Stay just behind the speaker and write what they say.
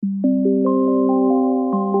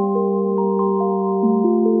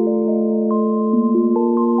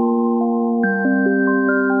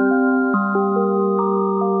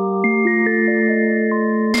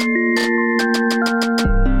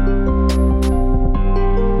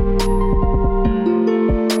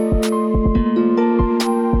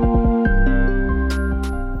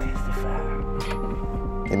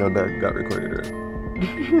got recorded early.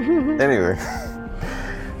 Anyway,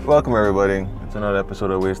 welcome everybody. It's another episode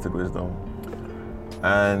of Wasted Wisdom.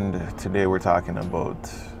 And today we're talking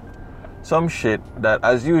about some shit that,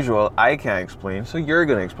 as usual, I can't explain, so you're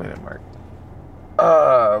gonna explain it, Mark.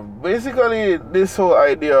 Basically, this whole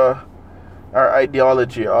idea or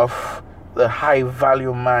ideology of the high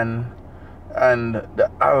value man and the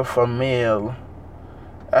alpha male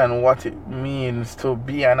and what it means to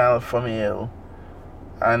be an alpha male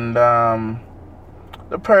and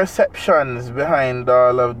the perceptions behind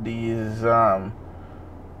all of these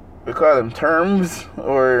we call them terms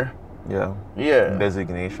or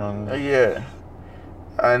Designation.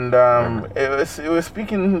 And it was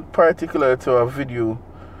speaking particular to a video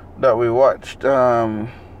that we watched. What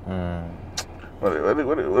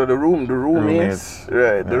the roommates,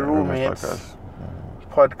 right? The roommates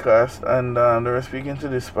podcast, and they were speaking to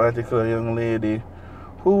this particular young lady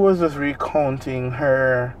who was just recounting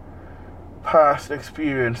her past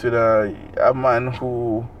experience with a man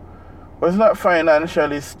who was not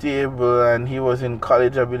financially stable, and he was in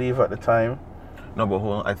college, I believe, at the time. No, but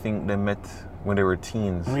hold on. I think they met when they were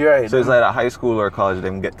teens. Right. So it's like a high school or college,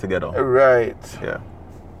 them get together. Right.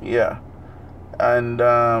 Yeah. And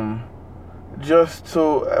just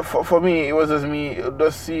to, for me, it was just me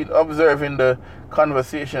just observing the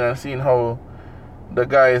conversation and seeing how the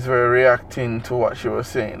guys were reacting to what she was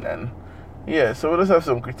saying. And yeah, so we'll just have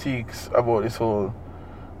some critiques about this whole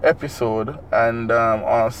episode, and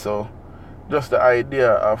also just the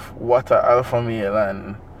idea of what a alpha male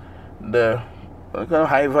and the kind of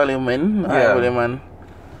high value man.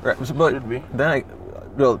 Right. So, but should be. then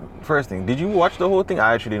first thing, did you watch the whole thing?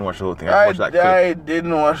 I actually didn't watch the whole thing. I watched that clip. I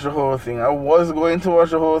didn't watch the whole thing. I was going to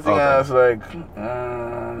watch the whole thing, and I was like,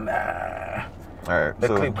 nah. Alright. The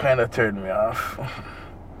clip kind of turned me off.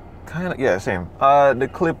 Same. The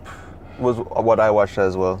clip was what I watched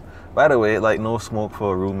as well. By the way, like, no smoke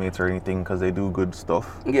for roommates or anything, because they do good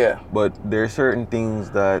stuff. Yeah. But there are certain things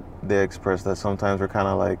that they express that sometimes we're kind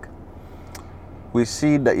of like, we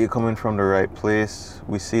see that you're coming from the right place.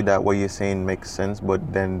 We see that what you're saying makes sense,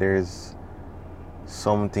 but then there's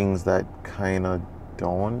some things that kind of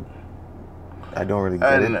don't. I don't really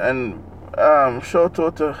get it. And shout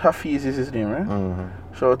out to Hafiz is his name, right?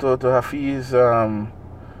 Mm-hmm. Shout out to Hafiz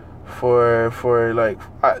for like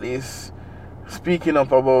at least speaking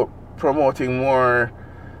up about promoting more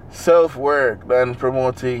self-work than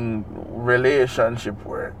promoting relationship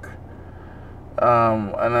work.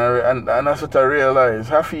 And that's what I realized.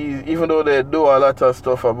 Hafiz, even though they do a lot of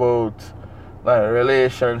stuff about like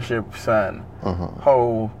relationships and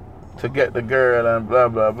how to get the girl and blah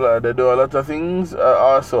blah blah, they do a lot of things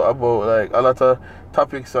also about like a lot of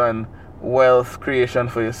topics on wealth creation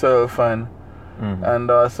for yourself and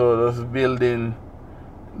also just building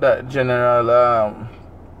that general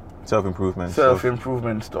self-improvement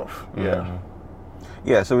stuff.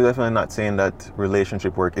 Yeah, so we're definitely not saying that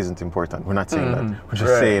relationship work isn't important. We're not saying that. We're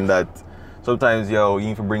just saying that sometimes, you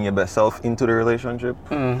need to bring your best self into the relationship.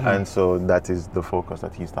 And so that is the focus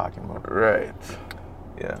that he's talking about. Right.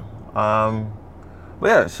 Yeah. But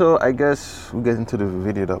yeah, so I guess we'll get into the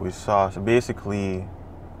video that we saw. So basically,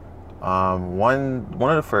 one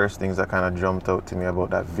of the first things that kind of jumped out to me about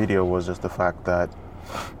that video was just the fact that,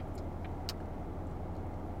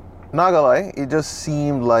 not gonna lie, it just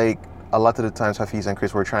seemed like a lot of the times Hafiz and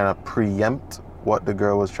Chris were trying to preempt what the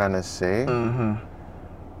girl was trying to say.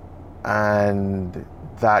 And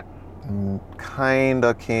that kind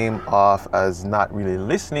of came off as not really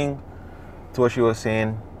listening to what she was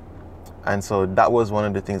saying. And so that was one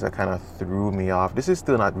of the things that kind of threw me off. This is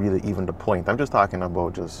still not really even the point. I'm just talking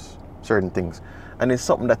about just certain things. And it's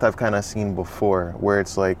something that I've kind of seen before, where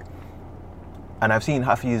it's like, and I've seen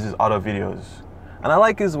Hafiz's other videos, and I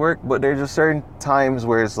like his work, but there's just certain times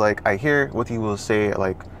where it's like, I hear what he will say,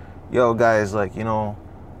 like, yo, guys, like,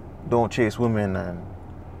 don't chase women, and,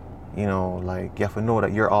 like, you have to know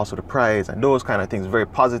that you're also the prize, and those kind of things, very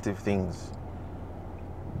positive things.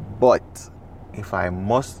 But if I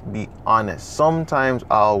must be honest, sometimes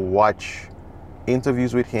I'll watch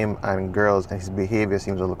interviews with him and girls, and his behavior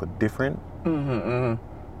seems a little different.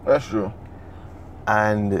 That's true.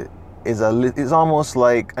 And it's almost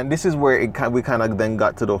like, and this is where we kind of then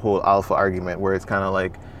got to the whole alpha argument, where it's kind of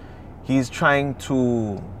like he's trying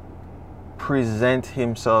to present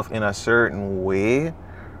himself in a certain way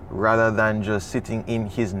rather than just sitting in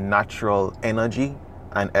his natural energy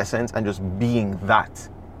and essence and just being that.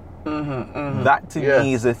 That to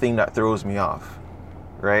me is the thing that throws me off,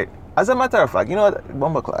 right? As a matter of fact, you know what,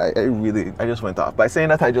 I just went off by saying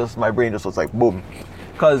that. My brain just was like boom,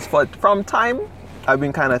 because from time I've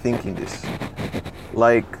been kind of thinking this,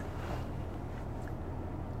 like,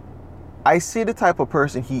 I see the type of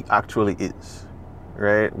person he actually is,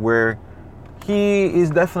 right? Where he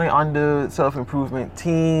is definitely on the self-improvement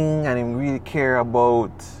thing and he really care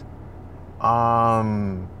about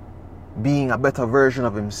being a better version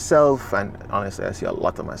of himself. And honestly, I see a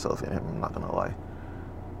lot of myself in him, I'm not gonna lie.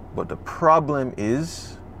 But the problem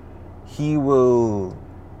is he will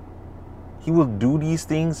do these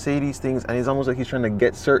things, say these things, and it's almost like he's trying to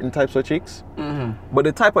get certain types of chicks. But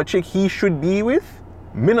the type of chick he should be with,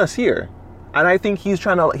 me not see her. And I think he's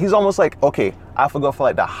almost like, okay, I have to go for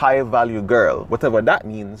like the high value girl, whatever that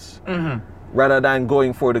means, rather than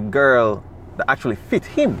going for the girl that actually fit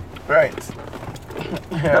him. Right.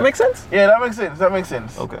 Yeah. That makes sense? Yeah, that makes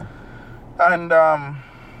sense. Okay. And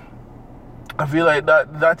I feel like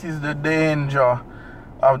that is the danger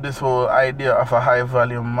of this whole idea of a high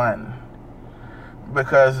value man.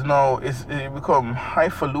 Because now it become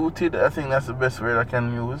highfalutin. I think that's the best word I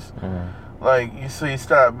can use. Like you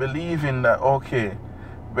start believing that, okay,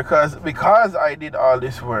 because I did all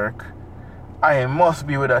this work, I must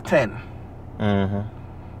be with a 10.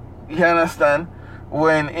 You understand?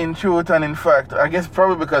 When in truth and in fact, I guess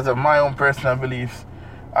probably because of my own personal beliefs,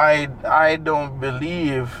 I don't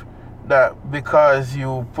believe that because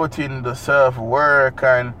you put in the self work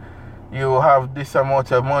and you have this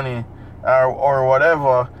amount of money or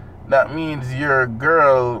whatever, that means your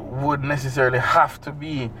girl would necessarily have to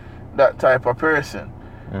be that type of person.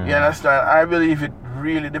 You understand? I believe it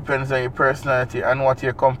really depends on your personality and what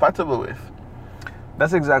you're compatible with.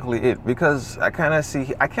 That's exactly it. Because I can't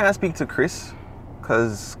speak to Chris,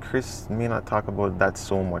 because Chris may not talk about that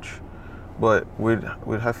so much. But with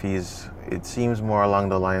Hafiz, it seems more along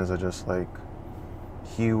the lines of just like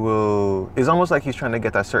it's almost like he's trying to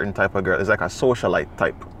get a certain type of girl. It's like a socialite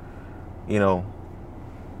type, you know,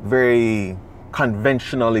 very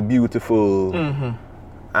conventionally beautiful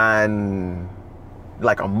and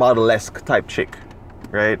like a model-esque type chick,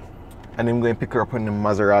 right? And I'm going to pick her up in the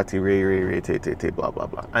Maserati, Ray, blah, blah,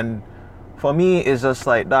 blah. And for me, it's just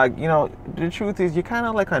like, dog, you know, the truth is you're kind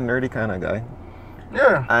of like a nerdy kind of guy.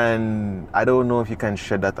 Yeah. And I don't know if you can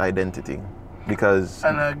shed that identity because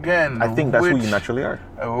and again, I think that's who you naturally are.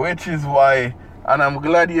 Which is why, and I'm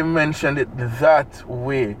glad you mentioned it that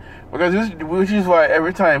way, because which is why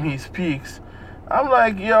every time he speaks, I'm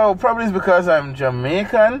like, yo, probably it's because I'm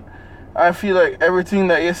Jamaican. I feel like everything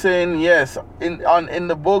that you're saying, yes, in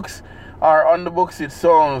the books or on the books it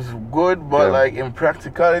sounds good, but like in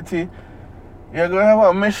practicality, you're gonna have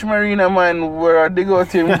a mesh marina man where I dig out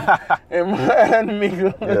him and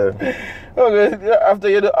Miguel. Yeah. Okay, after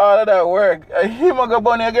you do all of that work, him a go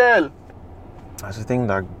burn your girl. That's the thing,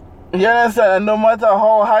 dog. You understand? And no matter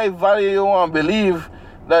how high value you want to believe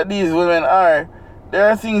that these women are, there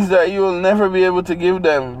are things that you will never be able to give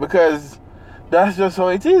them because that's just how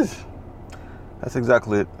it is. That's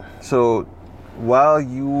exactly it. So while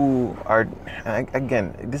you are,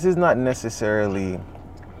 again, this is not necessarily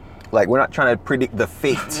like we're not trying to predict the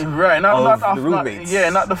fate right, of the roommates.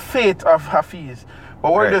 Not the fate of Hafiz,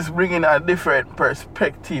 but we're just bringing a different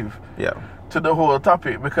perspective to the whole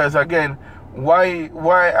topic. Because again, why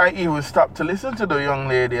I even stopped to listen to the young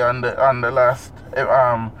lady on the last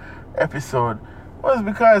episode was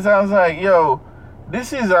because I was like, yo,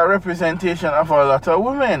 this is a representation of a lot of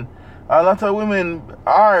women. A lot of women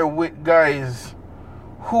are with guys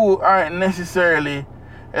who aren't necessarily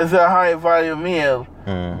as a high value male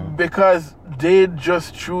because they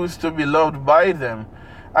just choose to be loved by them.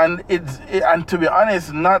 And and to be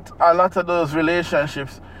honest, not a lot of those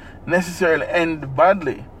relationships necessarily end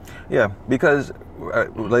badly. Yeah, because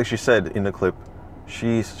like she said in the clip,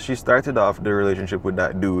 she started off the relationship with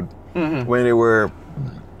that dude when they were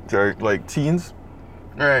like teens.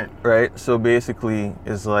 Right. So basically,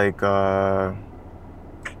 it's like, so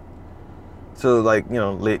like, you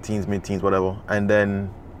know, late teens, mid-teens, whatever. And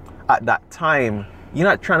then at that time, you're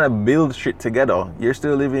not trying to build shit together. You're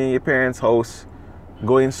still living in your parents' house,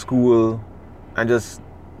 going to school, and just,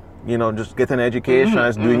 you know, just getting an education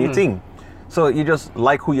and doing your thing. So you just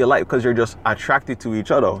like who you like because you're just attracted to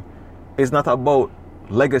each other. It's not about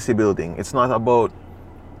legacy building. It's not about,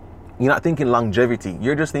 you're not thinking longevity.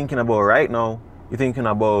 You're just thinking about right now. You're thinking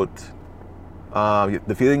about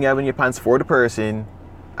the feeling you have in your pants for the person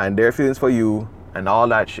and their feelings for you and all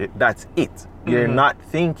that shit. That's it. You're not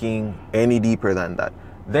thinking any deeper than that.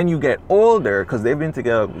 Then you get older because they've been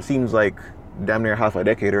together, seems like damn near half a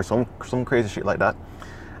decade or some crazy shit like that.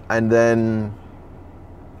 And then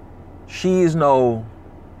she is now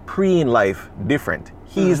pre in life different.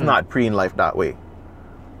 He's not pre in life that way.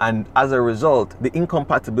 And as a result, the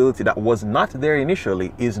incompatibility that was not there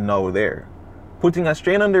initially is now there, putting a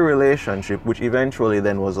strain on the relationship, which eventually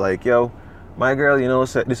then was like, yo, my girl, you know,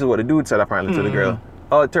 said, this is what the dude said apparently to the girl.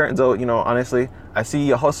 Oh, it turns out, you know, honestly, I see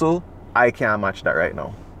your hustle. I can't match that right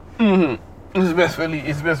now. It's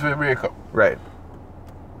best for break up. Right.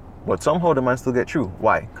 But somehow the man still get through.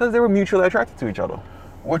 Why? Because they were mutually attracted to each other.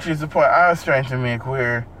 Which is the point I was trying to make,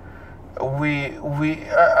 where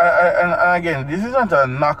and again, this is not a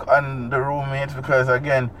knock on the roommates, because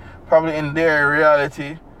again, probably in their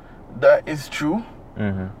reality, that is true.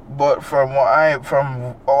 But from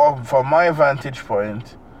my vantage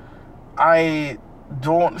point, I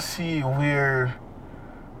don't see where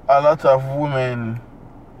a lot of women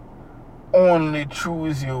only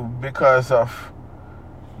choose you because of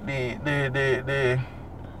the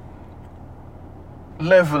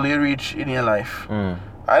level you reach in your life. I'm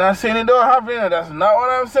not saying it don't happen, that's not what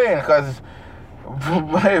I'm saying, because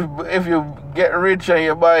if you get rich and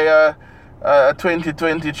you buy a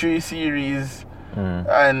 2023 series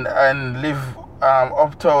and live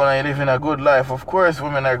uptown and you live in a good life, of course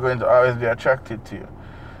women are going to always be attracted to you.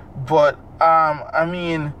 But I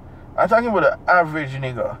mean, I'm talking about the average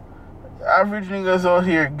nigga. Average niggas out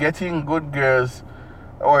here getting good girls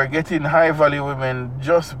or getting high value women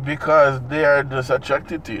just because they are just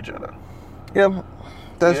attracted to each other. Yeah,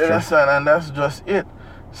 that's true. Understand? And that's just it.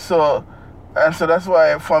 So that's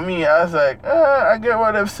why for me, I was like, I get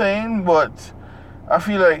what they're saying, but I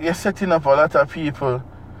feel like you're setting up a lot of people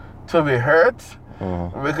to be hurt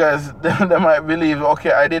because they might believe,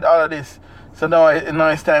 okay, I did all of this, so now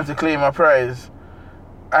it's time to claim a prize.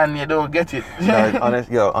 And you don't get it.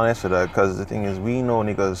 honest with that, because the thing is, we know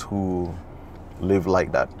niggas who live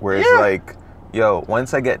like that, where it's like,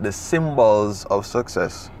 once I get the symbols of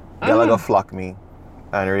success, y'all gonna flock me,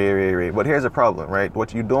 and But here's the problem, right?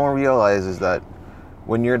 What you don't realize is that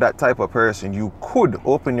when you're that type of person, you could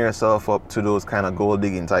open yourself up to those kind of gold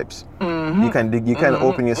digging types. You can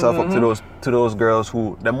open yourself up to those girls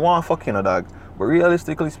who them want fucking a dog, but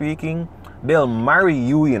realistically speaking, they'll marry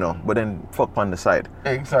you, you know, but then fuck on the side.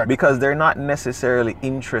 Exactly. Because they're not necessarily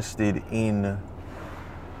interested in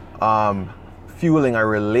fueling a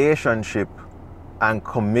relationship and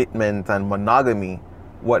commitment and monogamy.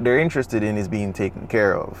 What they're interested in is being taken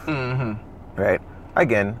care of. Right?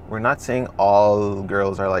 Again, we're not saying all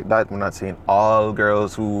girls are like that. We're not saying all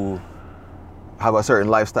girls who have a certain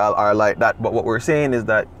lifestyle are like that. But what we're saying is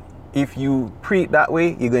that if you treat that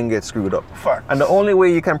way, you're going to get screwed up. Facts. And the only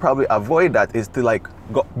way you can probably avoid that is to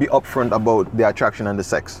be upfront about the attraction and the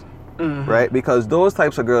sex. Right? Because those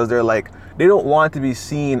types of girls, they don't want to be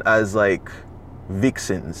seen as like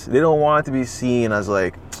vixens. They don't want to be seen as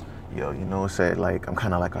like, I'm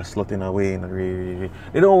kind of like a slut in a way.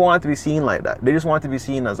 They don't want to be seen like that. They just want to be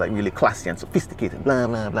seen as like really classy and sophisticated, blah,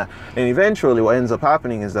 blah, blah. And eventually what ends up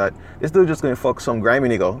happening is that they're still just going to fuck some grimy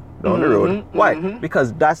nigga down the road. Why?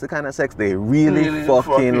 Because that's the kind of sex they really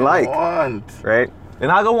fucking like. Right? And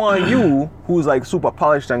I don't want you who's like super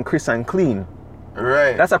polished and crisp and clean.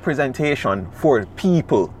 Right. That's a presentation for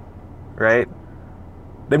people. Right?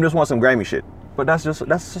 Them just want some grimy shit. But that's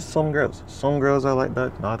just some girls. Some girls are like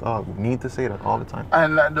that. Not all. We need to say that all the time.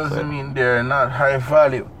 And that doesn't mean they're not high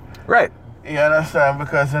value. Right. You understand?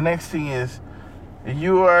 Because the next thing is,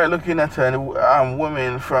 you are looking at a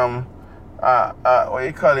woman from, what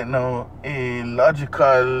you call it now, a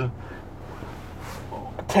logical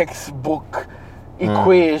textbook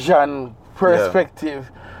equation perspective.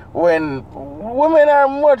 When women are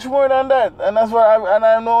much more than that. And that's why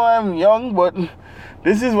I know I'm young, but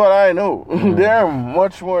this is what I know. They're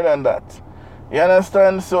much more than that. You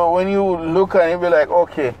understand? So when you look and you be like,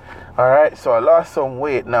 okay, all right, so I lost some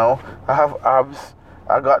weight now. I have abs.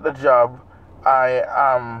 I got the job. I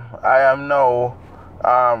am now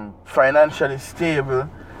financially stable.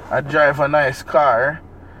 I drive a nice car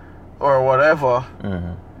or whatever.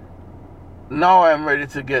 Now I'm ready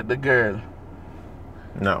to get the girl.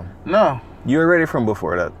 No. You were ready from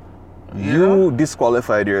before that. You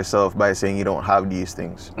disqualified yourself by saying you don't have these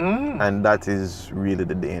things. And that is really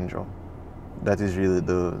the danger. That is really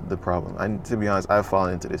the problem. And to be honest, I've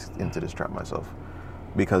fallen into this trap myself.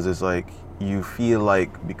 Because it's like, you feel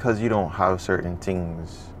like because you don't have certain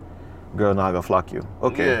things, girl not gonna flock you.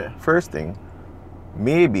 Okay, first thing,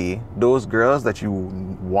 maybe those girls that you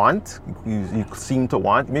want, you seem to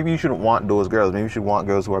want, maybe you shouldn't want those girls. Maybe you should want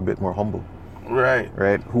girls who are a bit more humble.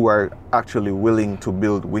 Right? Who are actually willing to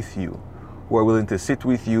build with you, who are willing to sit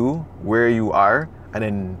with you where you are and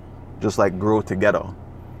then just like grow together.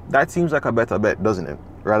 That seems like a better bet, doesn't it?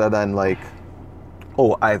 Rather than like,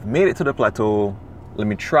 oh, I've made it to the plateau, let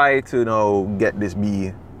me try to get this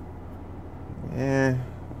bee.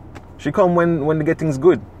 She come when the getting's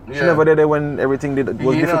good. She never did it when everything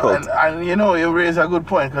was difficult. And you raise a good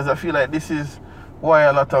point, because I feel like this is why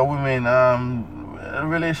a lot of women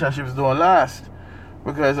relationships don't last.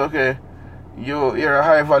 Because okay, you're a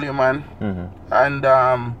high value man, and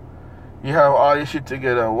you have all your shit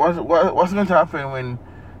together. What's going to happen when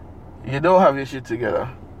you don't have your shit together?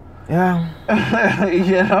 Yeah.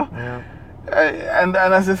 You know? Yeah. And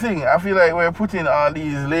that's the thing. I feel like we're putting all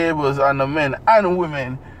these labels on the men and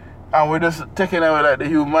women, and we're just taking away like the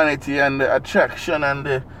humanity and the attraction and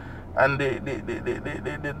the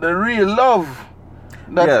real love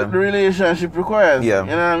that the relationship requires. Yeah.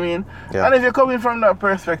 You know what I mean? Yeah. And if you're coming from that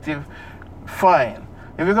perspective, fine.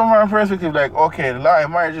 If you come from a perspective like, okay,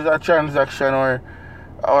 marriage is a transaction or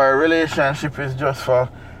a relationship is just for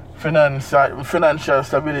financial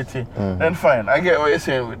stability, then fine. I get what you're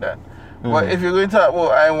saying with that. But if you're going to talk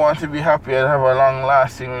about I want to be happy and have a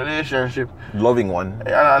long-lasting relationship, Loving one. and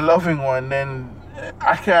a loving one, then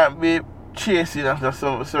I can't be chasing after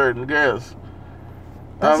some certain girls.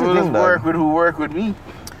 I will just work with who work with me.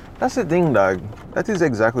 That's the thing, dog. That is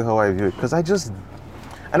exactly how I view it. Because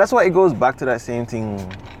and that's why it goes back to that same thing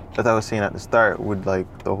that I was saying at the start with like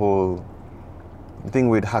the whole thing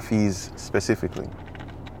with Hafiz specifically.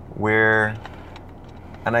 Where,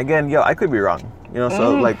 and again, I could be wrong. You know,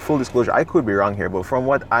 so like full disclosure, I could be wrong here. But from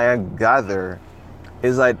what I gather,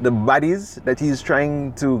 is like the baddies that he's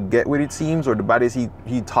trying to get with, it seems, or the baddies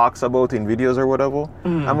he talks about in videos or whatever.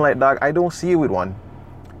 I'm like, dog, I don't see you with one.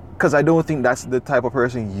 Because I don't think that's the type of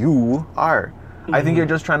person you are. I think you're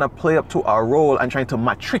just trying to play up to our role and trying to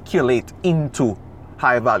matriculate into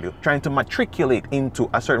high value, trying to matriculate into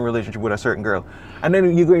a certain relationship with a certain girl. And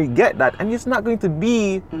then you're going to get that, and it's not going to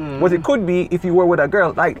be what it could be if you were with a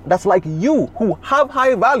girl. Like, that's like you who have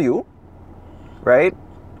high value, right?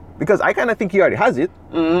 Because I kind of think he already has it.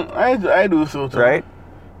 I do so too. Right?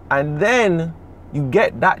 And then you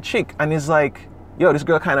get that chick, and it's like, yo, this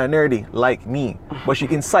girl kind of nerdy like me, but she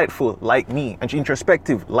insightful like me, and she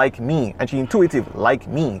introspective like me, and she intuitive like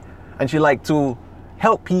me, and she like to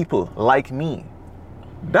help people like me.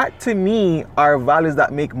 That to me are values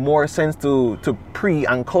that make more sense to pre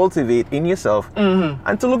and cultivate in yourself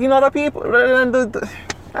and to look in other people rather than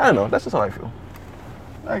I don't know, that's just how I feel.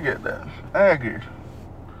 I get that. I agree.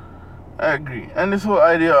 And this whole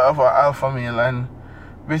idea of an alpha male and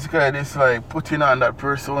basically this like putting on that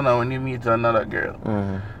persona when you meet another girl.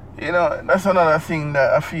 You know, that's another thing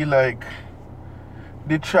that I feel like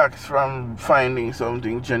detracts from finding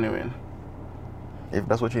something genuine. If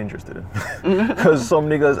that's what you're interested in. Because some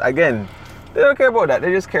niggas, again, they don't care about that.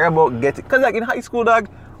 They just care about getting. Because like in high school, dog,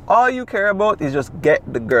 all you care about is just get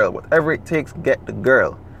the girl. Whatever it takes, get the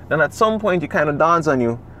girl. Then at some point, you kind of dawns on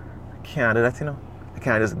you, I can't do that, you know. I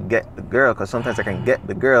can't just get the girl, because sometimes I can get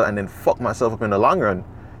the girl and then fuck myself up in the long run,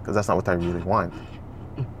 because that's not what I really want.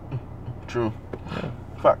 True. Yeah.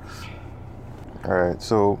 Facts. All right,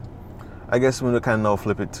 so I guess we'll kind of now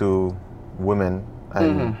flip it to women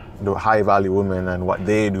and the high value women and what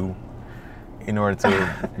they do in order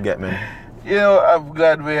to get men. You know, I'm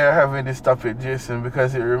glad we are having this topic, Jason,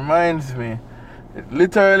 because it reminds me, it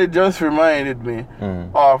literally just reminded me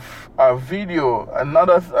of a video,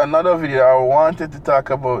 another video I wanted to talk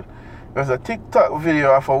about. It was a TikTok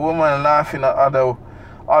video of a woman laughing at other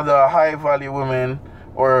high value women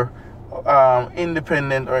or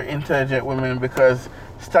independent or intelligent women, because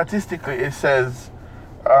statistically it says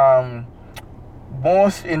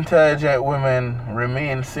most intelligent women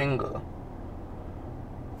remain single.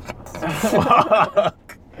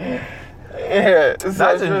 Fuck. Yeah, so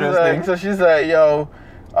that's interesting. So she's like, yo,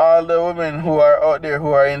 all the women who are out there who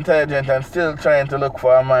are intelligent and still trying to look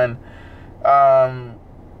for a man,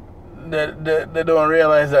 they don't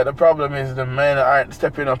realize that the problem is the men aren't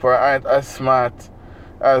stepping up or aren't as smart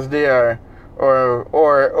as they are,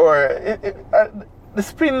 the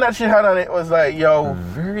spin that she had on it was like, yo,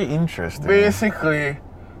 very interesting. Basically,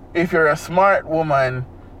 if you're a smart woman,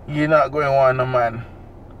 you're not going to want a man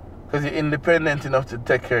because you're independent enough to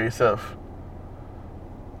take care of yourself.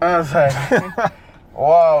 And I was like,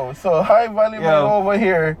 wow, so high value man over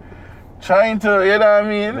here trying to, you know what I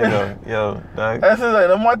mean? Yo, dog. That's like,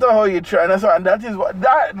 no matter how you try, and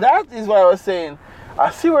that is what I was saying. I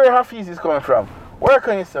see where Hafiz is coming from. Work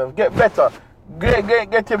on yourself, get better,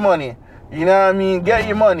 get your money. You know what I mean? Get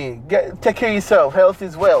your money, take care of yourself. Health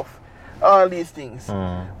is wealth. All these things.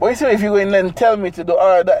 But you see, if you go in and tell me to do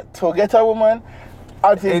all that to get a woman,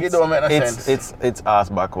 I think it don't make no sense. It's ass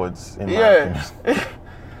backwards. In my opinion.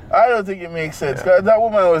 I don't think it makes sense, because that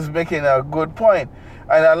woman was making a good point.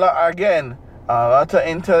 And a lot of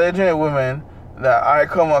intelligent women that I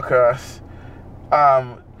come across,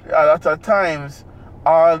 a lot of times,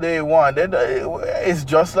 all they want is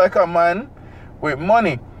just like a man with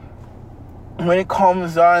money. when it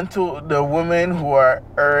comes on to the women who are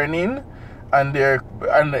earning and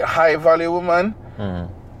the high value woman, a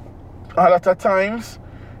lot of times,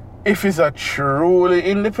 if it's a truly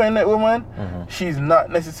independent woman, she's not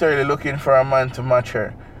necessarily looking for a man to match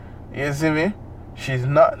her. You see me? She's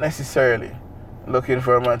not necessarily looking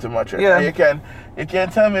for a man to match her. Yeah. And you can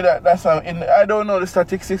tell me that that's how. I don't know the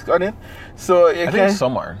statistics on it, so I think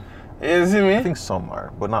some are. You see me? I think some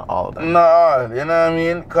are, but not all of them. Not all. You know what I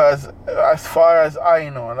mean? Because as far as I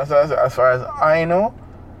know, and as far as I know,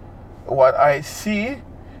 what I see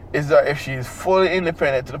is that if she's fully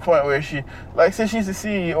independent to the point where she, like say she's the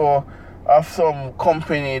CEO of some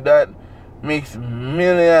company that makes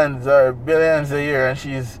millions or billions a year and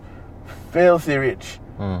she's filthy rich,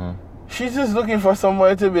 she's just looking for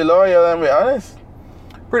somebody to be loyal and be honest.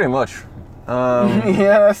 Pretty much. You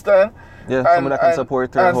understand? Yeah, someone that can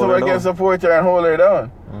support her and hold her down. Somebody can support her and hold her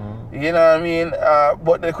down. You know what I mean?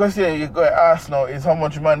 But the question you're going to ask now is how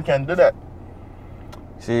much man can do that?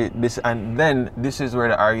 See, this is where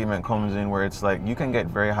the argument comes in, where it's like you can get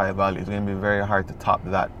very high value. It's going to be very hard to top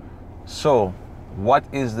that. So, what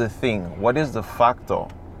is the thing? What is the factor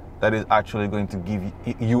that is actually going to give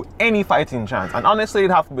you any fighting chance? And honestly,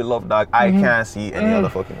 it'd have to be love, dog. I can't see any other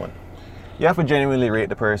fucking one. You have to genuinely rate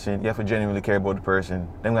the person. You have to genuinely care about the person.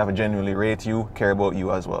 Then we have to genuinely rate you, care about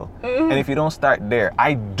you as well. And if you don't start there,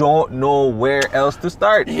 I don't know where else to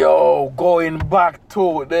start. Yo, going back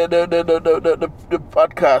to the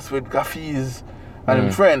podcast with Gafiz and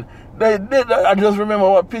his friend, I just remember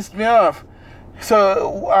what pissed me off.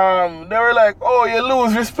 So they were like, "Oh, you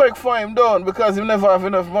lose respect for him, don't, because you never have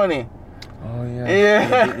enough money." Oh yeah.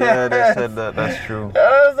 Yeah, they said that. That's true.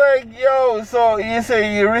 I was like, yo, so you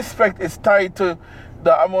say your respect is tied to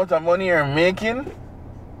the amount of money you're making?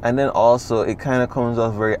 And then also, it kind of comes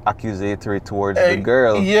off very accusatory towards the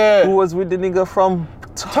girl who was with the nigga from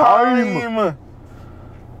time.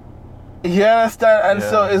 You understand? And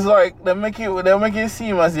so it's like they make it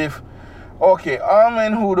seem as if, okay, all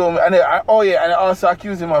men who don't, and they also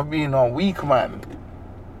accuse him of being a weak man.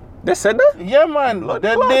 They said that? Yeah, man.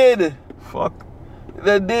 They did. Fuck.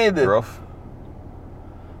 They did. Rough.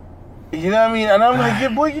 You know what I mean? And I'm like, yeah,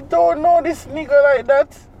 boy, you don't know this nigga like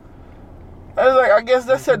that. I was like, I guess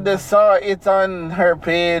they said they saw it on her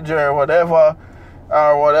page or whatever.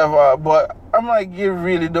 But I'm like, you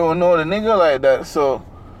really don't know the nigga like that, so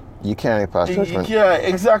you can't pass judgment. Yeah,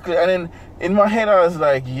 exactly. And then in my head I was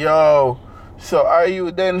like, yo, so are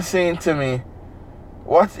you then saying to me,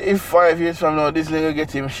 what if 5 years from now this nigga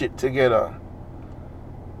get him shit together?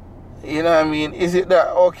 You know what I mean? Is it that,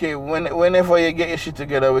 okay, whenever you get your shit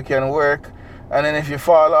together, we can work, and then if you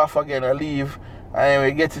fall off again or leave, and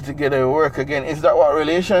we get it together, we work again. Is that what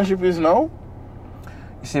relationship is now?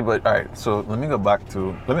 You see, but alright, so let me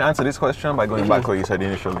answer this question by going back to what you said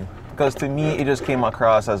initially. Because to me, it just came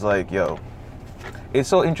across as like, yo, it's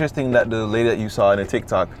so interesting that the lady that you saw in the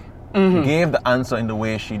TikTok gave the answer in the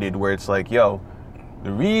way she did, where it's like, yo,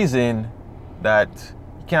 the reason that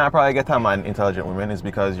you can't probably get a man intelligent woman is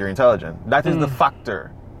because you're intelligent. That is the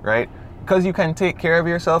factor, right? Because you can take care of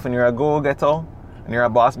yourself and you're a go-getter and you're a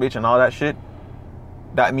boss bitch and all that shit.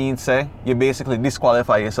 That means, say, you basically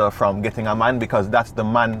disqualify yourself from getting a man because that's the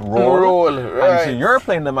man role. Right. And so you're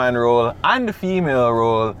playing the man role and the female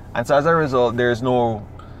role, and so as a result, there's nothing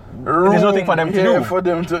for them to do. For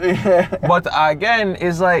them to, But again,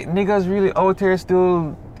 it's like niggas really out here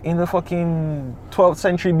still in the fucking 12th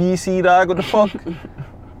century BC, dog. What the fuck?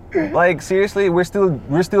 Like seriously, we're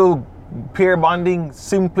still pair bonding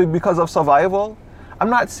simply because of survival. I'm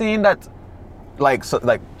not saying that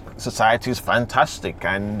society is fantastic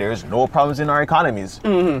and there's no problems in our economies.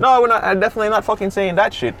 No, I'm definitely not fucking saying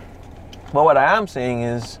that shit. But what I am saying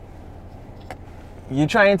is, you're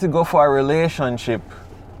trying to go for a relationship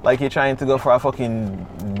like you're trying to go for a fucking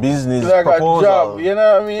business like proposal. A job, you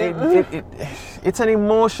know what I mean? It's an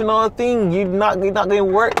emotional thing. You're not going to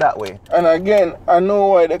work that way. And again, I know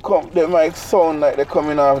why they might sound like they're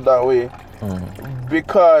coming off that way.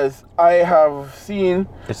 Because I have seen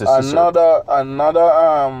another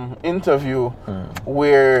interview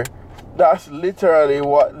where that's literally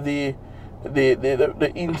what the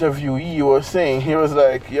interviewee was saying. He was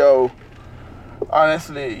like, yo,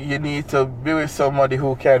 honestly, you need to be with somebody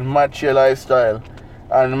who can match your lifestyle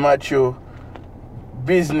and match you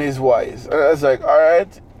business-wise. And I was like, all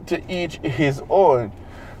right, to each his own.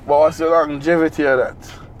 But what's the longevity of that?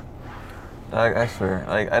 I swear,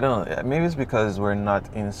 I don't know. Maybe it's because we're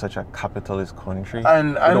not in such a capitalist country.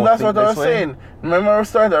 And that's what I was saying. Remember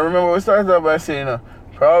we started by saying,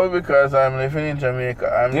 probably because I'm living in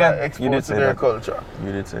Jamaica, I'm not exposed to their culture.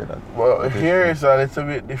 You did say that. Well, here it's a little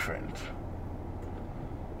bit different.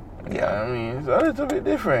 Yeah. I mean, it's a little bit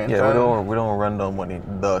different. Yeah, and we don't run down money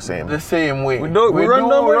the same. the same way. We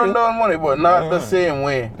run down money. But not the same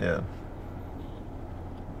way. Yeah.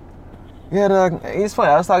 Yeah, dog. It's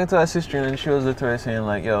funny. I was talking to her sister and she was literally saying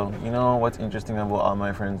like, yo, you know what's interesting about all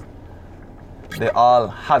my friends? They all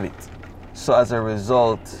have it. So as a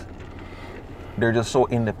result, they're just so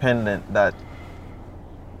independent that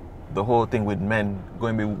the whole thing with men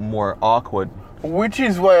going to be more awkward. Which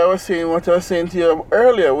is why I was saying what I was saying to you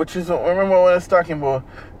earlier, which is, remember when I was talking about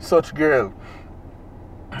such girl.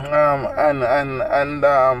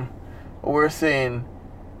 We're saying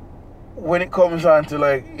when it comes on to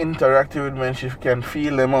like interacting with men, she can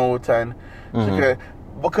feel them out and she can,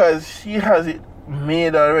 because she has it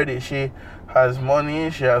made already. She has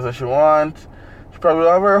money, she has what she wants. She probably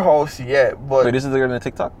don't have her house yet, but Wait, this is the girl in the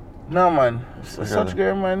TikTok? no man. Such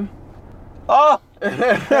girl, man. Oh!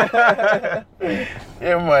 Yeah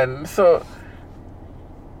man. So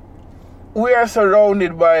we are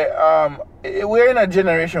surrounded by we're in a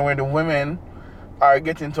generation where the women are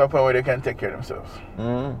getting to a point where they can take care of themselves.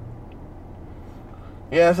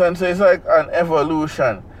 Yes, and so it's like an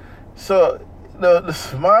evolution. So the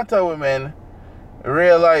smarter women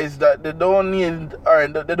realize that they don't need, or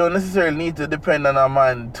they don't necessarily need to depend on a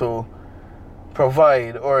man to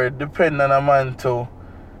provide, or depend on a man to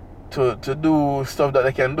do stuff that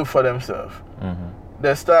they can do for themselves.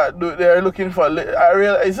 They're looking for,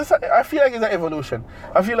 I feel like it's an evolution.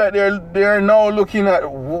 I feel like they're now looking at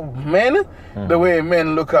men the way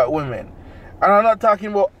men look at women. And I'm not talking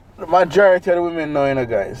about the majority of the women now,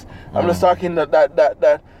 guys. I'm just talking that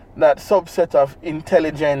subset of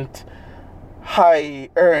intelligent, high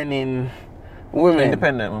earning women.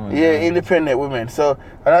 Independent women. Yeah, independent women. So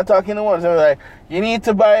I'm not talking the ones that are like, you need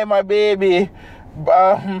to buy my baby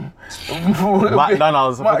McDonald's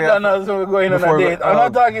when we're going on a date. I'm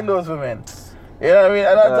not talking those women. You know what I mean?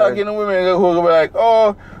 I'm not talking to women who will be like,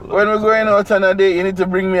 oh, when we're going out on a date, you need to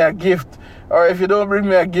bring me a gift. Or if you don't bring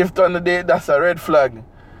me a gift on the date, that's a red flag.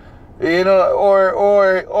 You know,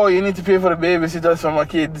 or you need to pay for the babysitters for my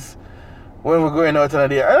kids when we're going out on a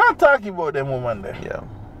date. I'm not talking about them women there. Yeah.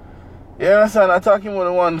 You understand? I'm talking about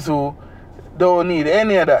the ones who don't need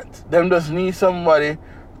any of that. Them just need somebody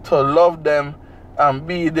to love them and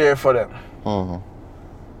be there for them.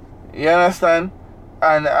 You understand?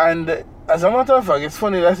 And as a matter of fact, it's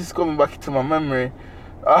funny that it's coming back into my memory.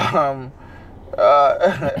 I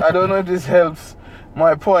don't know if this helps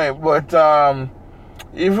my point, but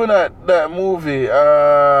even at that movie,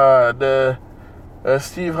 the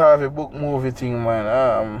Steve Harvey book movie thing,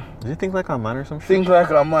 man. Did you think like a man or something? Think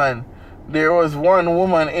Like a Man. There was one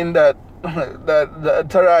woman in that that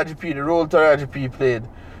Taraji P, the role Taraji P played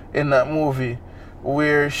in that movie,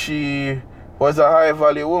 where she was a high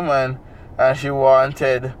value woman and she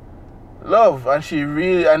wanted love, and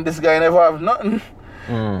this guy never have nothing.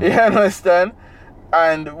 You understand?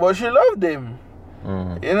 But she loved him.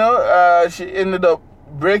 You know, she ended up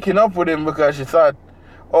breaking up with him because she thought,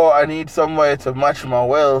 oh, I need somebody to match my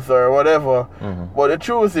wealth or whatever. But the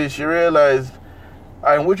truth is, she realized,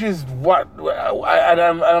 and which is what,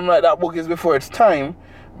 I'm like, that book is before its time,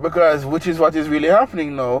 because which is what is really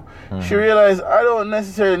happening now. She realized, I don't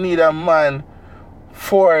necessarily need a man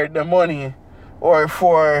for the money or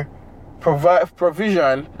for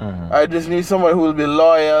provision. I just need someone who will be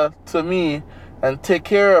loyal to me and take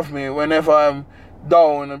care of me whenever I'm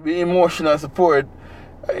down and be emotional support.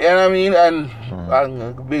 You know what I mean?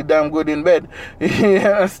 And be damn good in bed. You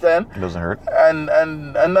understand? It doesn't hurt. And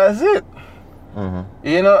that's it.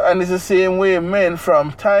 You know, and it's the same way men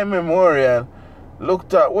from time immemorial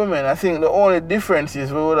looked at women. I think the only difference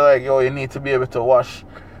is we were like, oh, you need to be able to wash,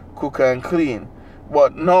 cook, and clean.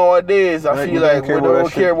 But nowadays, I feel like we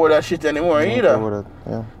don't care about that shit anymore either.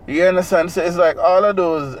 Yeah. You understand? So it's like all of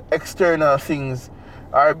those external things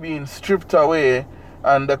are being stripped away,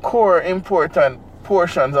 and the core important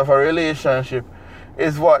portions of a relationship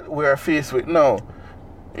is what we're faced with now.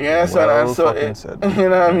 You understand? Well, and so you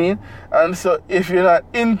know what I mean? And so if you're not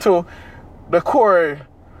into the core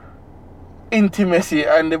intimacy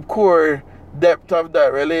and the core depth of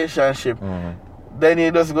that relationship, then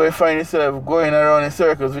you just go and find yourself going around in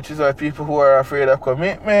circles, which is why people who are afraid of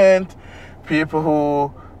commitment, people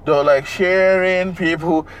who don't like sharing,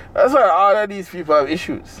 that's why all of these people have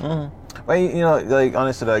issues. Well, you know, like,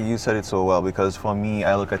 honestly, like, you said it so well, because for me,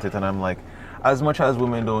 I look at it and I'm like, as much as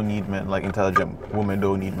women don't need men, like intelligent women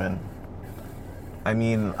don't need men, I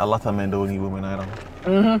mean, a lot of men don't need women either.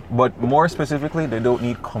 But more specifically, they don't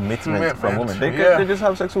need commitment from women. They just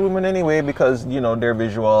have sex with women anyway because, you know, they're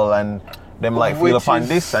visual and them like feel upon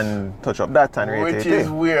this and touch up that and which is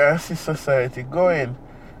where I see society going.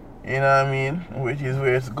 You know what I mean? Which is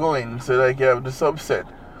where it's going. So like you have the subset.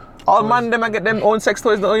 All man them I get them own sex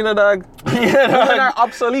toys now, you know, dog. Yeah, Women are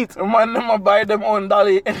obsolete. Man them a buy them own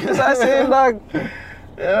dolly. That's what I'm saying, dog. You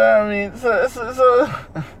know what I mean? So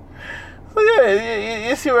yeah,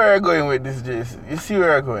 you see where I'm going with this, Jason. You see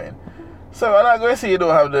where I'm going. So I'm not going to say you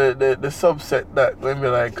don't have the subset that going to be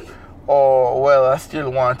like, oh, well, I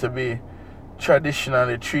still want to be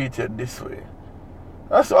traditionally treated this way.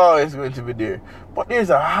 That's always going to be there. But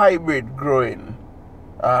there's a hybrid growing.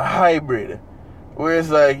 A hybrid. Where it's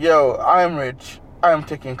like, yo, I'm rich. I'm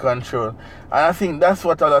taking control. And I think that's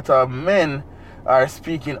what a lot of men are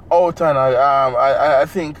speaking out on. I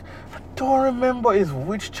think, I don't remember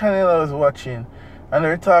which channel I was watching. And they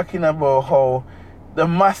were talking about how the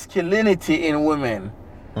masculinity in women.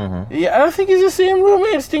 Mm-hmm. Yeah, and I think it's the same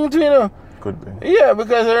roommates thing too, you know. Could be. Yeah,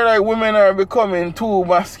 because they're like women are becoming too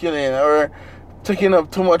masculine or taking up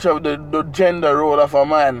too much of the gender role of a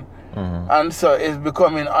man. Mm-hmm. And so it's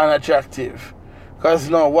becoming unattractive. Because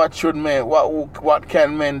now, what should men, what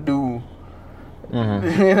can men do?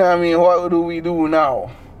 Mm-hmm. You know what I mean? What do we do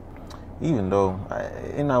now? Even though,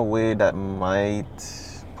 in a way that might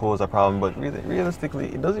pose a problem, but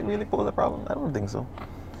realistically, does it really pose a problem? I don't think so.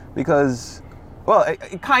 Because, well,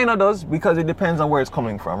 it kind of does, because it depends on where it's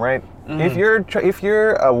coming from, right? Mm-hmm. If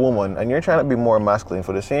you're a woman and you're trying to be more masculine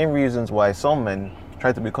for the same reasons why some men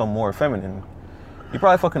try to become more feminine, you're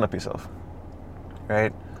probably fucking up yourself,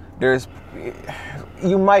 right? There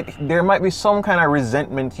might be some kind of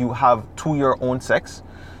resentment you have to your own sex.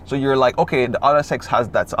 So you're like, okay, the other sex has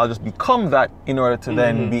that, so I'll just become that in order to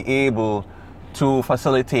then be able to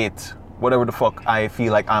facilitate whatever the fuck I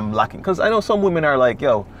feel like I'm lacking. Because I know some women are like,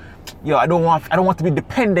 yo, I don't want to be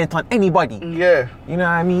dependent on anybody. Yeah. You know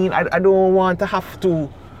what I mean? I don't want to have to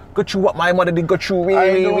go through what my mother did go through.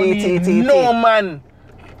 I don't need no man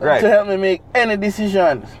to help me make any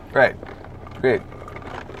decisions. Right. Great.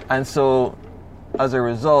 And so, as a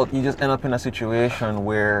result, you just end up in a situation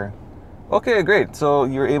where, okay, great, so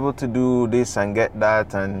you're able to do this and get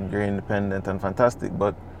that, and you're independent and fantastic,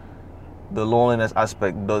 but the loneliness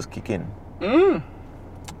aspect does kick in.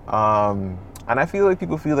 And I feel like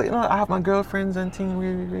people feel like, you know, I have my girlfriends and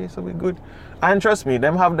things, so we're good. And trust me,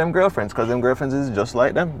 them have them girlfriends, because them girlfriends is just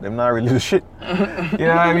like them. Them not really the shit. You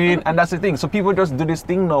know what I mean? And that's the thing. So people just do this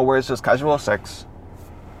thing now where it's just casual sex,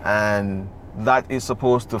 and that is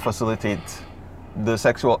supposed to facilitate the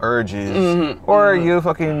sexual urges, or you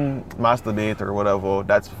fucking masturbate or whatever,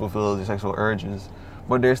 that fulfills the sexual urges.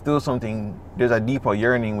 But there's still there's a deeper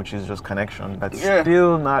yearning, which is just connection, that's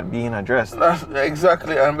still not being addressed. That's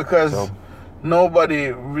exactly, and because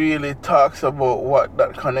nobody really talks about what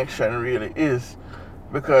that connection really is,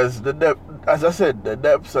 because the depth, as I said, the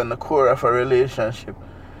depths and the core of a relationship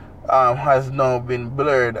has now been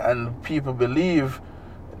blurred, and people believe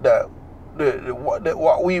that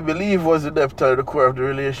what we believe was the depth or the core of the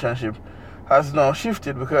relationship has now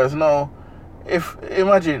shifted, because now, if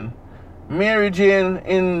imagine Mary Jane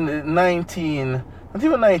in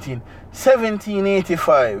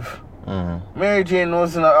 1785. Mary Jane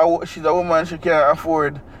wasn't she's a woman, she can't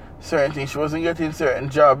afford certain things. She wasn't getting certain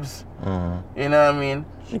jobs. You know what I mean?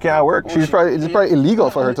 She can't work. It's probably illegal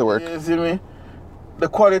for her to work. You see me? The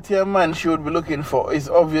quality of man she would be looking for is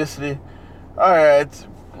obviously, alright,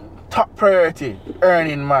 top priority,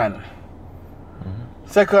 earning man.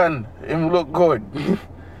 Second, him look good. You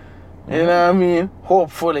know what I mean?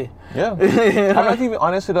 Hopefully. Yeah. I'm not even,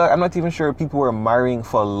 honestly, I'm not even sure people were marrying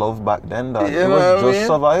for love back then, dog. It was just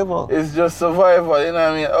survival. It's just survival, you know what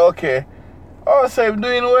I mean? Okay. Oh, so I'm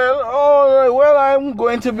doing well? Oh, well, I'm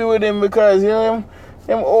going to be with him because, you know,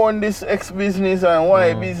 him own this X business and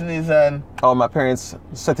Y business and... Oh, my parents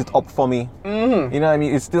set it up for me. You know what I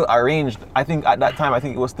mean? It's still arranged. I think at that time,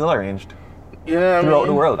 it was still arranged. You know what I mean? Throughout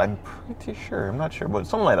the world. I'm pretty sure. I'm not sure, but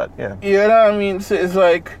something like that, yeah. You know what I mean? So it's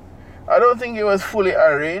like, I don't think it was fully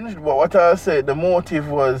arranged, but what I said, the motive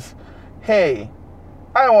was, hey,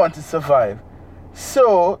 I want to survive.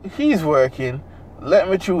 So, he's working. Let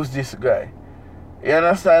me choose this guy. You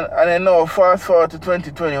understand? And then now, fast forward to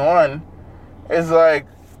 2021, it's like,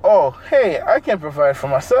 oh, hey, I can provide for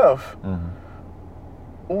myself.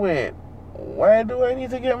 Wait, why do I need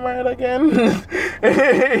to get married again?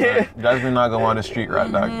 Jasmine not going on the street right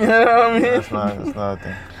now. You know what I mean? That's not a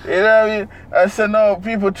thing. You know what I mean? And so now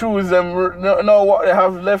people choose them, now what they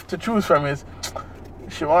have left to choose from is,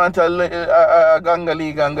 she want a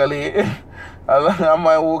gangali, a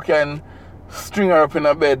man who can string her up in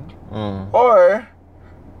a bed. Or,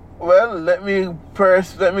 well, let me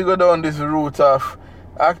go down this route of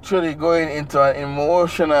actually going into an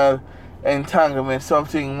emotional entanglement,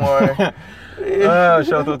 something more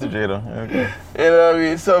Shout out to Jada. Okay. You know what I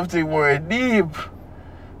mean? Something more deep.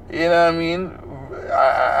 You know what I mean?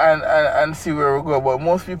 And see where we go. But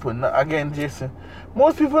most people, again, Jason,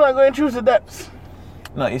 most people are going to choose the depths.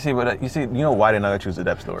 No, you see, but you know why they're not gonna choose the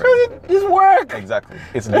depths though, right? Because it's work. Exactly.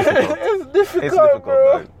 It's difficult. It's difficult,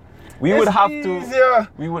 bro. But we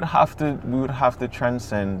would have to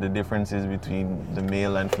transcend the differences between the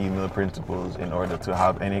male and female principles in order to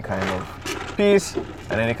have any kind of peace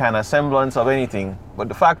and any kind of semblance of anything. But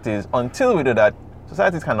the fact is, until we do that,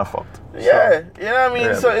 society's kind of fucked. Yeah, so, you know what I mean?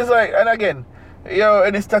 Yeah. So it's like, and again,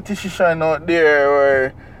 any statistician out there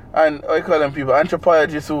or I call them people,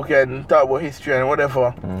 anthropologists who can talk about history and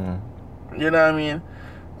whatever. You know what I mean?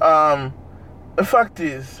 The fact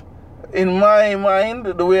is, in my mind,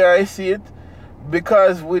 the way I see it,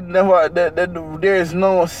 because we never, there is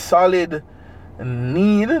no solid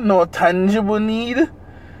need, no tangible need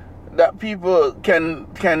that people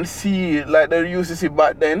can see like they used to see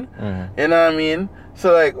back then. You know what I mean?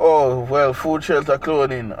 So like, oh, well, food, shelter,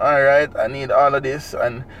 clothing, all right, I need all of this,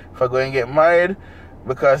 and if I go and get married,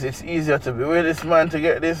 because it's easier to be with this man to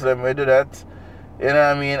get this, let me do that. You know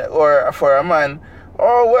what I mean? Or for a man,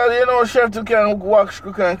 oh, well, chef can wash,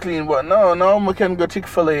 cook and clean, but now I can go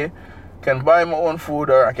Chick-fil-A, can buy my own food,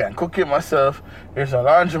 or I can cook it myself. There's a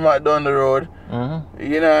laundromat down the road.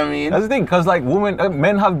 You know what I mean? That's the thing, because like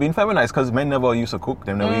men have been feminized, because men never used to cook,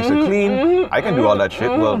 they never used to clean. I can do all that shit.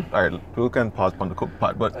 Well, all right, we can pause on the cook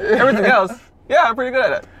part, but everything else, yeah, I'm pretty good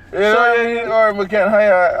at that. You know what I mean? Or we can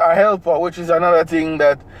hire a helper, which is another thing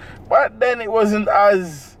that, but then it wasn't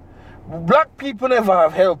as, black people never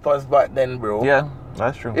have helpers back then, bro. Yeah,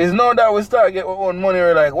 that's true. It's not that we start getting our own money,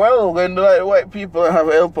 we're like, well, we're going to like white people and have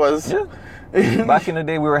helpers. Yeah. Back in the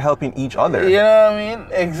day, we were helping each other. You know what I mean?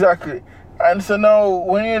 Exactly. And so now,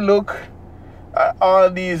 when you look at all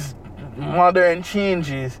these modern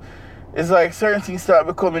changes, it's like certain things start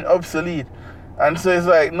becoming obsolete. And so it's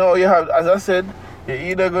like, no, you have, as I said, you're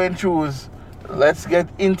either going to choose, let's get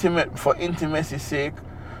intimate for intimacy's sake,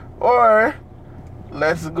 or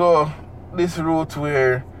let's go this route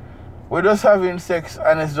where we're just having sex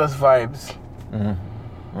and it's just vibes.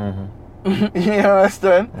 You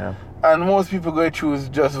understand? Yeah. And most people go choose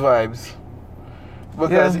just vibes.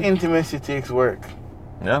 Because intimacy takes work.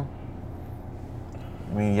 Yeah.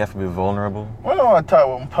 I mean, you have to be vulnerable. I don't want to talk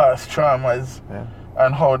about past traumas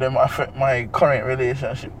and how them affect my current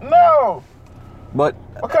relationship. No! But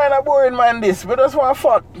what kind of boring man this? We just want to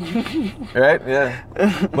fuck. Right? Yeah.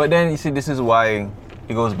 But then you see, this is why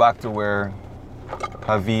it goes back to where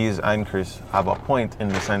Haviz and Chris have a point, in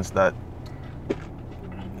the sense that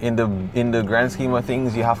in the grand scheme of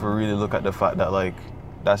things, you have to really look at the fact that, like,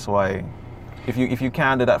 that's why if you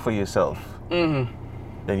can't do that for yourself, then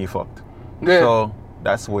you fucked. Yeah. So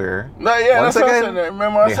that's where once again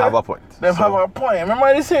they have a point. They have a point. Remember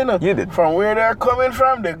I saying that? You did. From where they're coming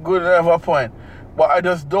from, they're good to have a point. But I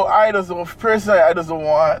just don't want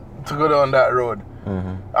to go down that road.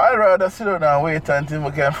 I'd rather sit down and wait until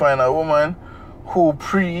we can find a woman who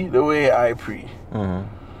pre the way I pre. And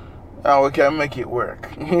we can make it work.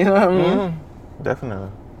 You know what I mean?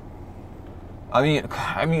 Definitely. I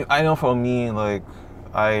mean, I know for me, like,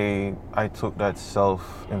 I took that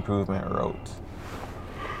self-improvement route,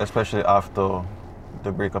 especially after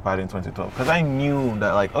the breakup I had in 2012, because I knew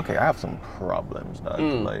that, like, okay, I have some problems that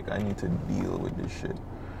like I need to deal with this shit.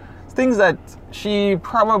 Things that she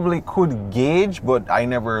probably could gauge, but I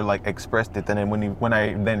never like expressed it. And then when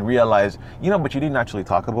I then realized, but you didn't actually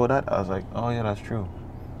talk about that, I was like, oh yeah, that's true.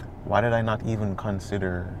 Why did I not even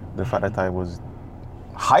consider the fact that I was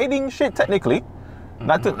hiding shit technically?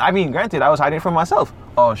 Granted, I was hiding from myself.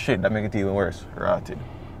 Oh shit, that makes it even worse. Rotted.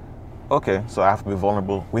 Okay, so I have to be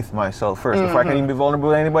vulnerable with myself first before I can even be vulnerable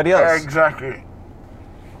with anybody else. Exactly.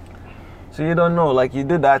 So you don't know, like, you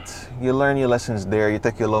do that, you learn your lessons there, you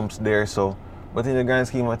take your lumps there, so, but in the grand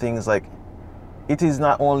scheme of things, like, it is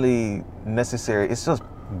not only necessary, it's just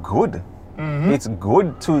good. It's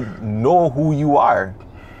good to know who you are.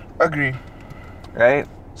 Agree. Right?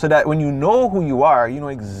 So that when you know who you are, you know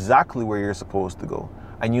exactly where you're supposed to go.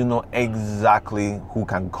 And you know exactly who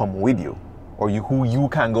can come with you, or who you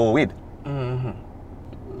can go with. The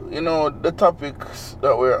topics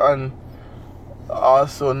that we're on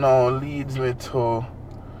also now leads me to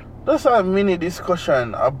just a mini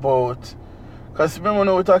discussion about, because remember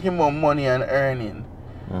when we're talking about money and earning,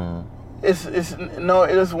 it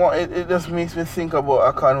just makes me think about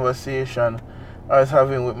a conversation I was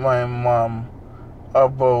having with my mom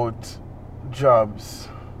about jobs.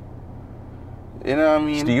 You know what I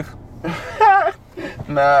mean? Steve?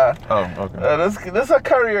 Nah. Oh, okay. That's a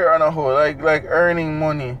career on a whole, like earning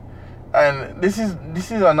money. And this is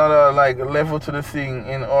another like level to the thing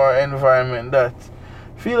in our environment that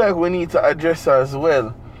feel like we need to address as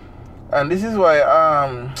well. And this is why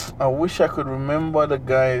I wish I could remember the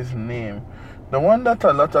guy's name. The one that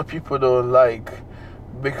a lot of people don't like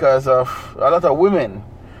because of a lot of women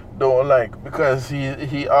don't like because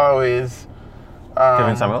he always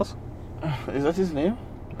Kevin Samuels? Is that his name?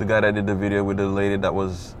 The guy that did the video with the lady that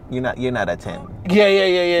was you're not a 10.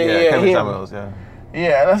 Yeah. Kevin him. Samuels, yeah.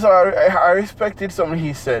 Yeah, that's why I respected something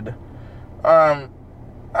he said. And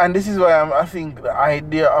this is why I think the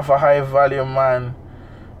idea of a high value man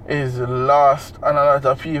is lost on a lot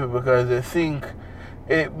of people because they think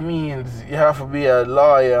it means you have to be a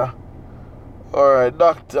lawyer or a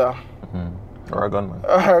doctor or a gunman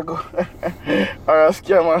or a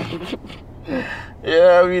scammer.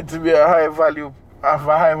 You need to be a high value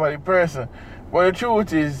person. But the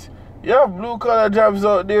truth is, you have blue collar jobs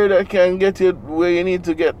out there that can get you where you need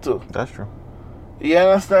to get to. That's true. You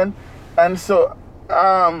understand? And so,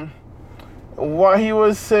 what he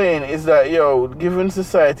was saying is that, given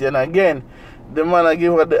society, and again, the man I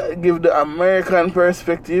give the American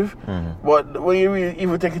perspective, but when you really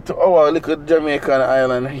even take it to our little Jamaican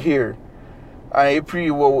island here, and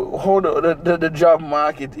you how the job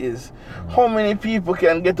market is, how many people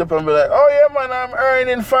can get up and be like, oh yeah man, I'm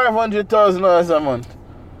earning $500,000 a month?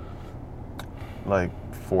 Like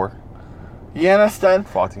 4. You understand?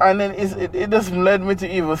 40. And then it just led me to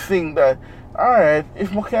even think that, alright,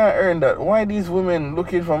 if I can't earn that, why these women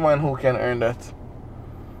looking for man who can earn that?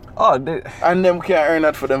 And them can't earn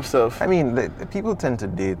that for themselves. I mean, people tend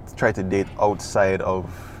to try to date outside of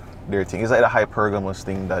their thing. It's like a hypergamous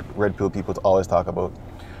thing that red pill people always talk about.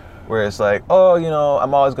 Where it's like, oh,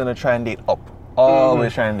 I'm always going to try and date up.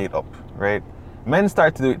 Always try and date up, right? Men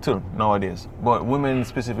start to do it too nowadays. But women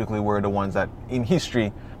specifically were the ones that, in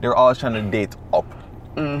history, they're always trying to date up.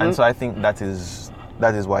 And so I think that is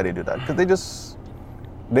why they do that. Because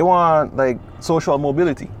they want, like, social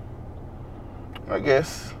mobility. I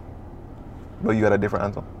guess. But you got a different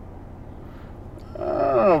answer? I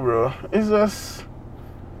don't know, bro. It's just...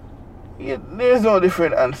 there's no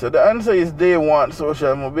different answer. The answer is they want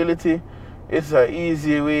social mobility. It's an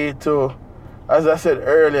easy way to, as I said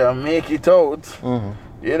earlier, make it out.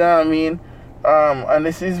 You know what I mean? And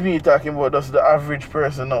this is me talking about just the average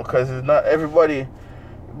person now, because it's not everybody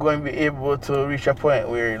going to be able to reach a point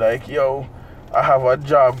where like, I have a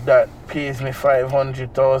job that pays me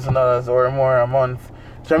 $500,000 or more a month.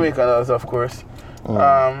 Jamaican dollars, of course.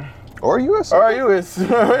 Or US. Or US. You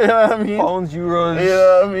know what I mean? Pounds, euros, you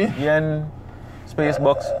know what I mean? yen, space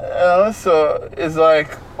bucks. So it's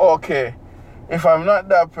like, okay, if I'm not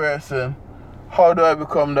that person, how do I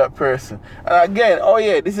become that person? And again,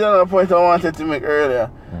 this is another point I wanted to make earlier.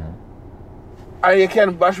 And you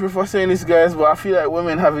can bash me for saying this, guys, but I feel like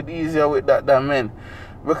women have it easier with that than men.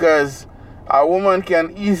 Because a woman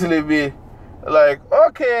can easily be like,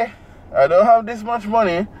 okay, I don't have this much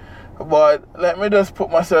money, but let me just put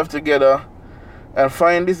myself together and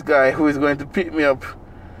find this guy who is going to pick me up.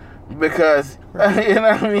 Because, you know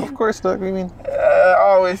what I mean? Of course, Doug, what do you mean? I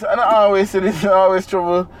always say this, I always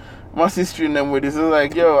trouble my sister in them with this. It's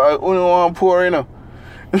like, I only want poor, You're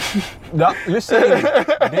saying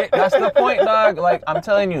that's the point, dog. Like, I'm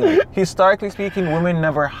telling you, historically speaking, women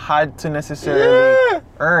never had to necessarily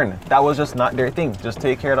earn. That was just not their thing. Just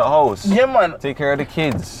take care of the house. Yeah, man. Take care of the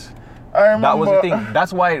kids. I remember. That was the thing.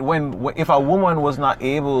 That's why if a woman was not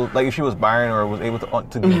able, like if she was barren or was able to give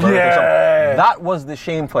birth or something, that was the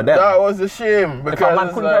shame for them. That was the shame. If a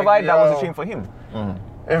man couldn't provide, that was the shame for him.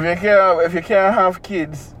 If you can't have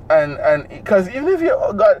kids and because even if you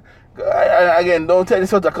got, again, don't take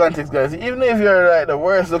this out of context, guys. Even if you're like the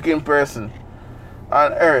worst looking person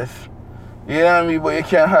on earth, you know what I mean, but you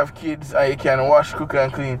can't have kids and you can wash, cook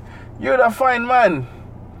and clean, you're the fine man.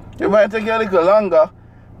 It might take you a little longer,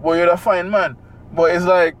 but you're the fine man. But it's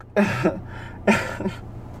like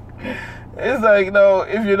it's like, no,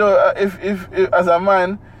 if you don't, if as a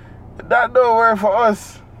man, that don't work for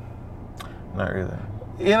us. Not really.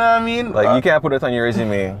 You know what I mean? Like, you can't put it on your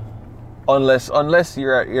resume unless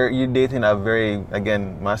you're dating a very,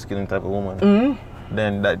 again, masculine type of woman.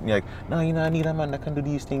 Then that you're like, no, I need a man that can do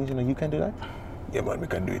these things. You can do that. Yeah, man, we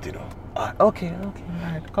can do it. Okay, all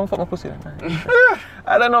right. Come for my pussy then. Right.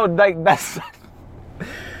 I don't know, like that's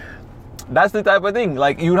the type of thing.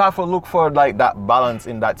 Like, you'd have to look for like that balance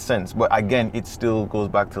in that sense. But again, it still goes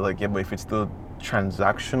back to like, but if it's still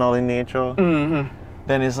transactional in nature,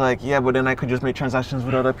 then it's like, but then I could just make transactions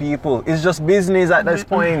with other people. It's just business at this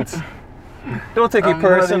point. Don't take it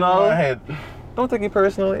personal. Don't take it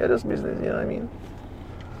personal. Yeah, just business. You know what I mean?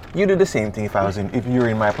 You do the same thing if you were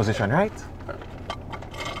in my position, right?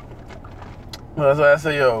 That's why I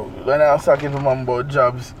say, yo, when I was talking to mom about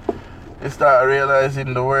jobs, you start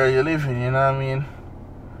realizing the world you live in, you know what I mean?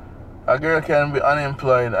 A girl can be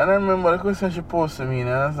unemployed. And I remember the question she posed to me, and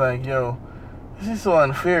I was like, yo, this is so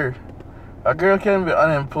unfair. A girl can be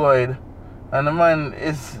unemployed, and the man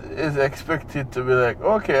is expected to be like,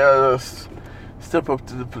 okay, I'll just step up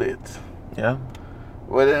to the plate. Yeah.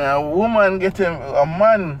 But then a man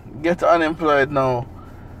get unemployed now.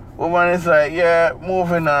 Woman is like, yeah,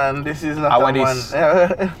 moving on. This is not a man.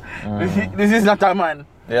 This is not a man.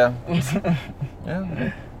 Yeah.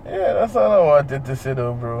 Yeah. Yeah, that's all I wanted to say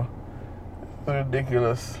though, bro. It's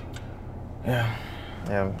ridiculous. Yeah.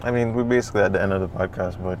 Yeah. I mean, we're basically at the end of the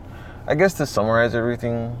podcast, but I guess to summarize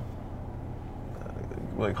everything,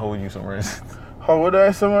 like, how would you summarize it? How would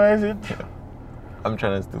I summarize it? Yeah. I'm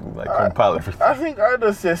trying to compile everything. I think I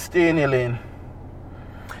just say stay in your lane.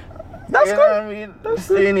 That's you good. Know what I mean?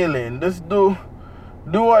 Stay in your lane. Just do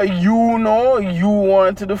what you know you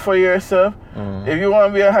want to do for yourself. Mm-hmm. If you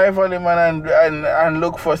want to be a high value man and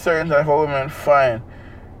look for certain type of women, fine.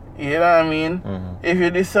 You know what I mean? Mm-hmm. If you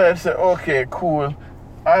decide to say, okay, cool,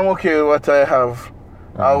 I'm okay with what I have,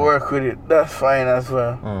 Mm-hmm. I'll work with it, that's fine as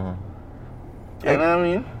well. Mm-hmm. You know what I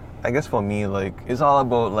mean? I guess for me, like, it's all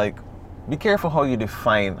about, like, be careful how you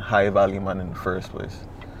define high value man in the first place.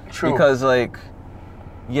 True. Because, like,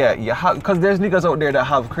 yeah, because there's niggas out there that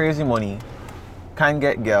have crazy money, can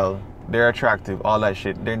get girl, they're attractive, all that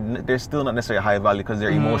shit. They're still not necessarily high value because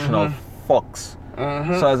they're emotional fucks.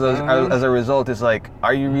 Mm-hmm. So as a result, it's like,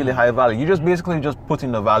 are you really high value? You just basically just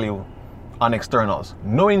putting the value on externals,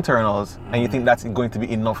 no internals, and you think that's going to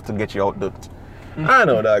be enough to get you out the. I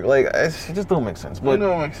know, dog. Like, it just don't make sense. But it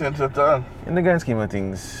don't make sense at all. in the grand scheme of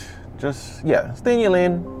things, just stay in your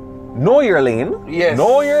lane. Know your lane. Yes.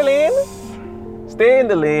 Know your lane. Stay in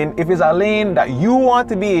the lane. If it's a lane that you want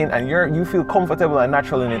to be in and you feel comfortable and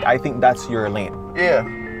natural in it, I think that's your lane. Yeah.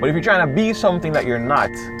 But if you're trying to be something that you're not,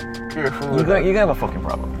 Careful. you're gonna have a fucking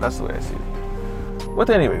problem. That's the way I see it. But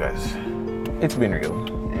anyway, guys, it's been real.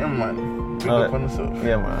 Yeah, man. Pick up on yourself.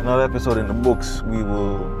 Yeah, man. Another episode in the books. We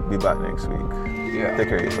will be back next week. Yeah. Take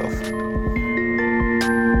care of yourself.